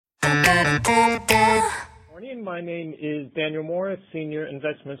Morning. My name is Daniel Morris, Senior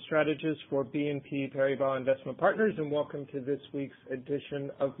Investment Strategist for BNP Paribas Investment Partners, and welcome to this week's edition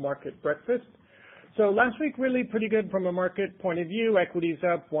of Market Breakfast. So last week really pretty good from a market point of view. Equities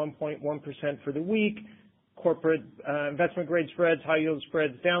up 1.1% for the week. Corporate investment grade spreads, high yield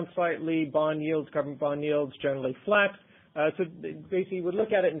spreads down slightly. Bond yields, government bond yields generally flat. So basically you would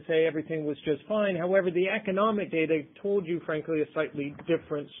look at it and say everything was just fine. However, the economic data told you, frankly, a slightly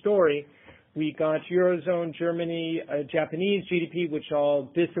different story. We got Eurozone, Germany, Japanese GDP, which all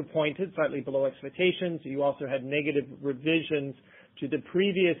disappointed, slightly below expectations. You also had negative revisions to the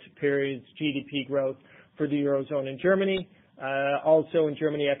previous period's GDP growth for the Eurozone and Germany. Also in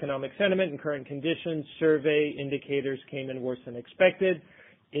Germany, economic sentiment and current conditions survey indicators came in worse than expected.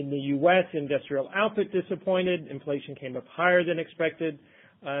 In the U.S., industrial output disappointed. Inflation came up higher than expected.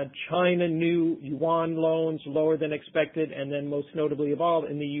 China new yuan loans lower than expected. And then most notably of all,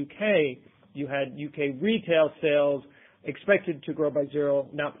 in the U.K., you had U.K. retail sales expected to grow by 0.7%,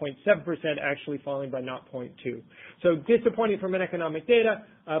 actually falling by 0.2. So disappointing from an economic data,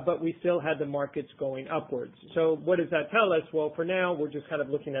 but we still had the markets going upwards. So what does that tell us? Well, for now, we're just kind of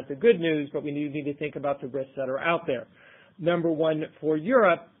looking at the good news, but we need to think about the risks that are out there. Number one, for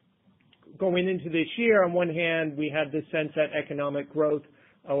Europe, going into this year, on one hand, we had the sense that economic growth,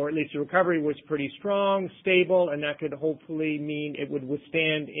 or at least the recovery, was pretty strong, stable, and that could hopefully mean it would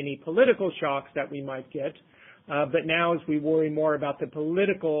withstand any political shocks that we might get. But now as we worry more about the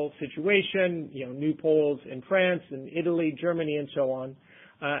political situation, new polls in France and Italy, Germany, and so on,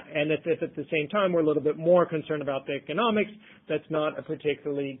 and if at the same time we're a little bit more concerned about the economics, that's not a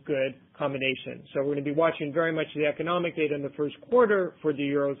particularly good combination. So we're going to be watching very much the economic data in the first quarter for the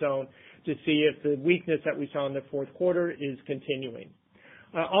Eurozone to see if the weakness that we saw in the fourth quarter is continuing.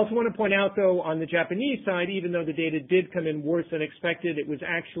 Also want to point out, though, on the Japanese side, even though the data did come in worse than expected, it was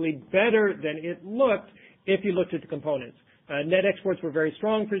actually better than it looked if you looked at the components. Net exports were very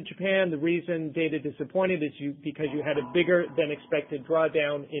strong for Japan. The reason data disappointed is because you had a bigger than expected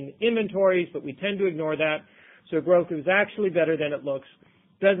drawdown in inventories, but we tend to ignore that. So growth is actually better than it looks.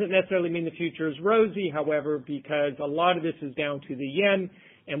 Doesn't necessarily mean the future is rosy, however, because a lot of this is down to the yen,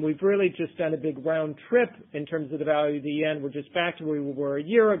 and we've really just done a big round trip in terms of the value of the yen. We're just back to where we were a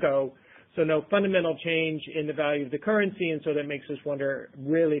year ago. So no fundamental change in the value of the currency, and so that makes us wonder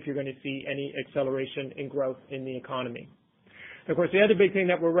really if you're going to see any acceleration in growth in the economy. Of course, the other big thing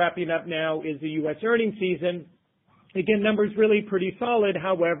that we're wrapping up now is the U.S. earnings season. Again, numbers really pretty solid.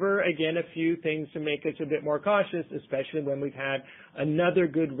 However, again, a few things to make us a bit more cautious, especially when we've had another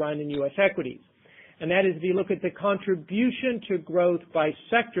good run in U.S. equities. And that is if you look at the contribution to growth by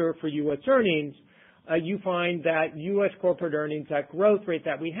sector for U.S. earnings, you find that U.S. corporate earnings, that growth rate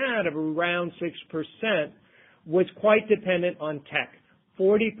that we had of around 6%, was quite dependent on tech.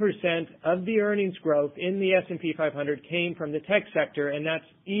 40% of the earnings growth in the S&P 500 came from the tech sector, and that's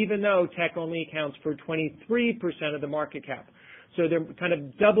even though tech only accounts for 23% of the market cap. So they're kind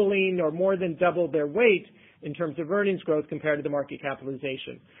of doubling or more than double their weight in terms of earnings growth compared to the market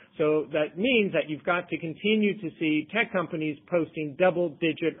capitalization. So that means that you've got to continue to see tech companies posting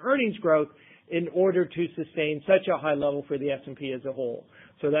double-digit earnings growth in order to sustain such a high level for the S&P as a whole.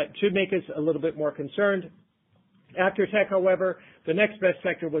 So that should make us a little bit more concerned. After tech, however, the next best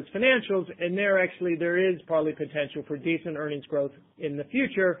sector was financials, and there is probably potential for decent earnings growth in the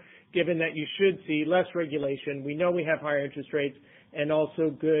future, given that you should see less regulation. We know we have higher interest rates and also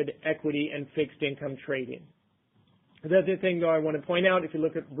good equity and fixed income trading. The other thing, though, I want to point out, if you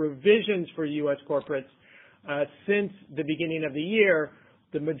look at revisions for U.S. corporates, since the beginning of the year,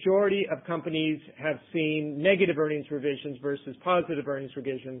 the majority of companies have seen negative earnings revisions versus positive earnings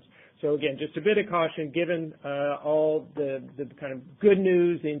revisions. So again, just a bit of caution given all the kind of good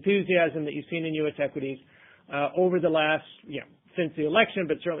news, the enthusiasm that you've seen in U.S. equities over the last, since the election,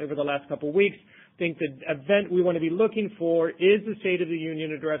 but certainly over the last couple of weeks. I think the event we want to be looking for is the State of the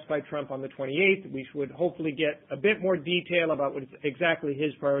Union address by Trump on the 28th. We should hopefully get a bit more detail about what exactly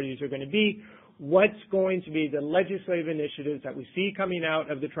his priorities are going to be. What's going to be the legislative initiatives that we see coming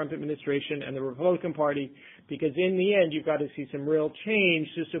out of the Trump administration and the Republican Party, because in the end, you've got to see some real change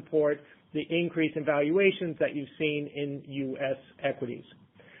to support the increase in valuations that you've seen in U.S. equities.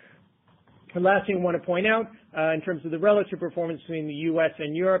 The last thing I want to point out, in terms of the relative performance between the U.S.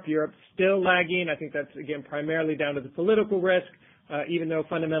 and Europe, Europe's still lagging. I think that's, again, primarily down to the political risk, even though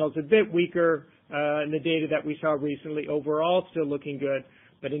fundamentals a bit weaker in the data that we saw recently. Overall, still looking good.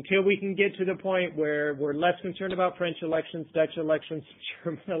 But until we can get to the point where we're less concerned about French elections, Dutch elections,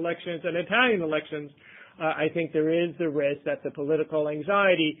 German elections, and Italian elections, I think there is the risk that the political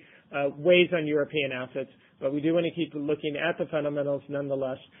anxiety weighs on European assets, but we do want to keep looking at the fundamentals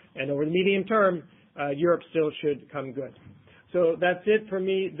nonetheless. And over the medium term, Europe still should come good. So that's it for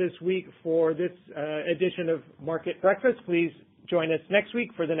me this week for this edition of Market Breakfast. Please join us next week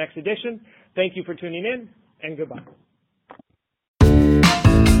for the next edition. Thank you for tuning in, and goodbye.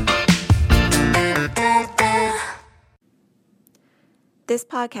 This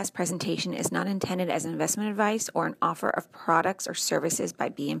podcast presentation is not intended as investment advice or an offer of products or services by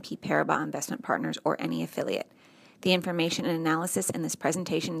BNP Paribas Investment Partners or any affiliate. The information and analysis in this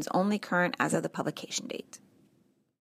presentation is only current as of the publication date.